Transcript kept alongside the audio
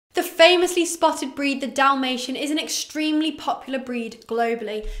The famously spotted breed, the Dalmatian, is an extremely popular breed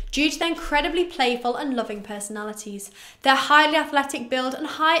globally due to their incredibly playful and loving personalities. Their highly athletic build and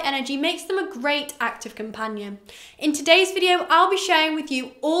high energy makes them a great active companion. In today's video, I'll be sharing with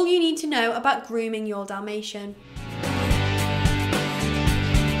you all you need to know about grooming your Dalmatian.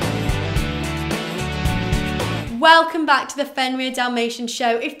 Welcome back to the Fenrir Dalmatian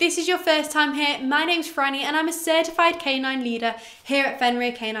show. If this is your first time here, my name's Franny and I'm a certified canine leader here at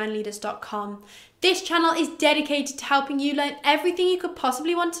FenrirCanineLeaders.com. This channel is dedicated to helping you learn everything you could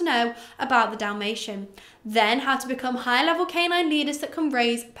possibly want to know about the Dalmatian, then how to become high-level canine leaders that can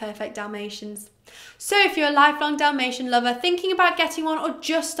raise perfect Dalmatians. So if you're a lifelong Dalmatian lover thinking about getting one or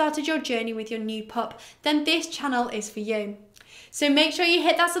just started your journey with your new pup, then this channel is for you. So make sure you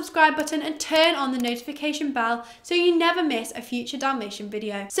hit that subscribe button and turn on the notification bell so you never miss a future Dalmatian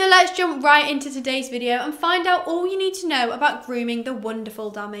video. So let's jump right into today's video and find out all you need to know about grooming the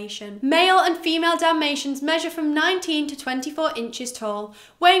wonderful Dalmatian. Male and female Dalmatians measure from 19 to 24 inches tall,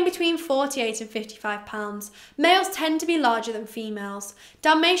 weighing between 48 and 55 pounds. Males tend to be larger than females.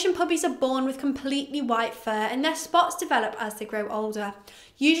 Dalmatian puppies are born with completely white fur and their spots develop as they grow older.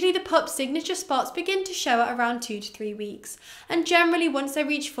 Usually the pup's signature spots begin to show at around 2 to 3 weeks, and generally once they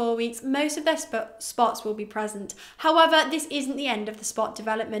reach 4 weeks, most of their spots will be present. However, this isn't the end of the spot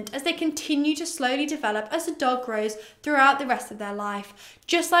development, as they continue to slowly develop as the dog grows throughout the rest of their life.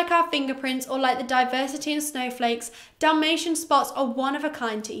 Just like our fingerprints or like the diversity in snowflakes, Dalmatian spots are one of a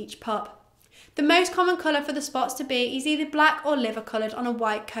kind to each pup. The most common colour for the spots to be is either black or liver coloured on a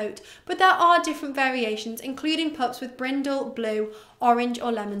white coat, but there are different variations, including pups with brindle, blue, orange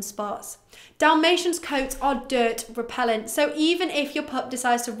or lemon spots. Dalmatians' coats are dirt repellent, so even if your pup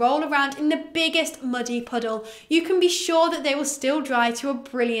decides to roll around in the biggest muddy puddle, you can be sure that they will still dry to a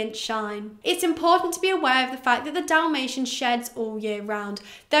brilliant shine. It's important to be aware of the fact that the Dalmatian sheds all year round.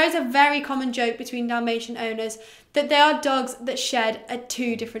 There is a very common joke between Dalmatian owners that they are dogs that shed at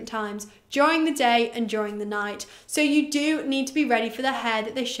 2 different times, during the day and during the night. So you do need to be ready for the hair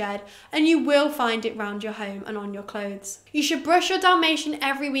that they shed, and you will find it round your home and on your clothes. You should brush your Dalmatian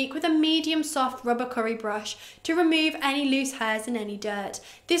every week with a medium soft rubber curry brush to remove any loose hairs and any dirt.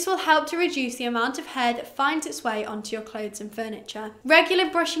 This will help to reduce the amount of hair that finds its way onto your clothes and furniture. Regular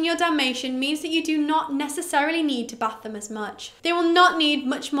brushing your Dalmatian means that you do not necessarily need to bath them as much. They will not need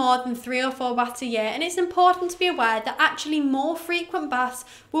much more than 3 or 4 baths a year, and it's important to be aware that actually more frequent baths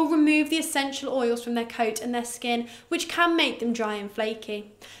will remove the essential oils from their coat and their skin, which can make them dry and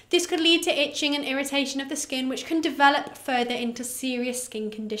flaky. This could lead to itching and irritation of the skin, which can develop further into serious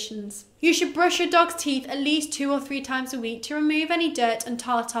skin conditions. You should brush your dog's teeth at least 2 or 3 times a week to remove any dirt and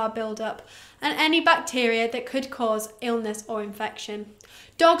tartar buildup and any bacteria that could cause illness or infection.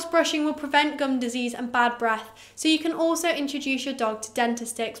 Dogs brushing will prevent gum disease and bad breath, so you can also introduce your dog to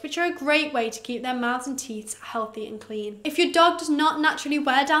dentist sticks, which are a great way to keep their mouths and teeth healthy and clean. If your dog does not naturally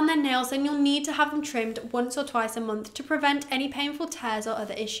wear down their nails, then you'll need to have them trimmed once or twice a month to prevent any painful tears or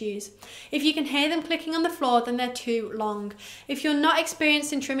other issues. If you can hear them clicking on the floor, then they're too long. If you're not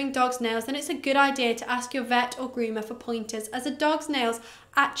experienced in trimming dogs' nails, then it's a good idea to ask your vet or groomer for pointers, as a dog's nails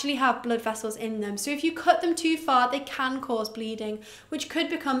actually have blood vessels in them, so if you cut them too far, they can cause bleeding, which could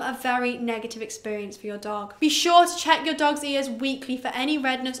become a very negative experience for your dog. Be sure to check your dog's ears weekly for any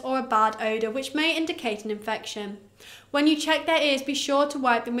redness or a bad odour, which may indicate an infection. When you check their ears, be sure to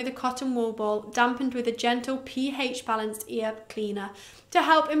wipe them with a cotton wool ball dampened with a gentle pH balanced ear cleaner to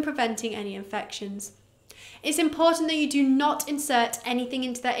help in preventing any infections. It's important that you do not insert anything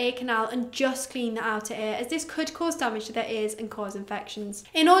into their ear canal and just clean the outer ear, as this could cause damage to their ears and cause infections.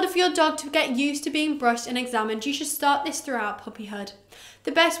 In order for your dog to get used to being brushed and examined, you should start this throughout puppyhood.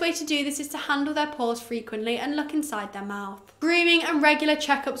 The best way to do this is to handle their paws frequently and look inside their mouth. Grooming and regular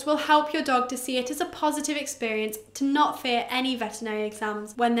checkups will help your dog to see it as a positive experience, to not fear any veterinary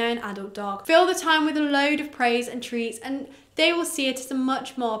exams when they're an adult dog. Fill the time with a load of praise and treats, and they will see it as a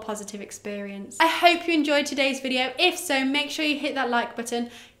much more positive experience. I hope you enjoyed today's video. If so, make sure you hit that like button,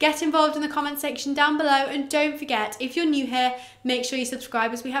 get involved in the comment section down below, and don't forget, if you're new here, make sure you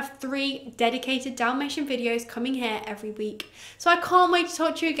subscribe, as we have 3 dedicated Dalmatian videos coming here every week. So I can't wait to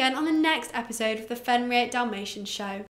talk to you again on the next episode of the Fenrir Dalmatian show.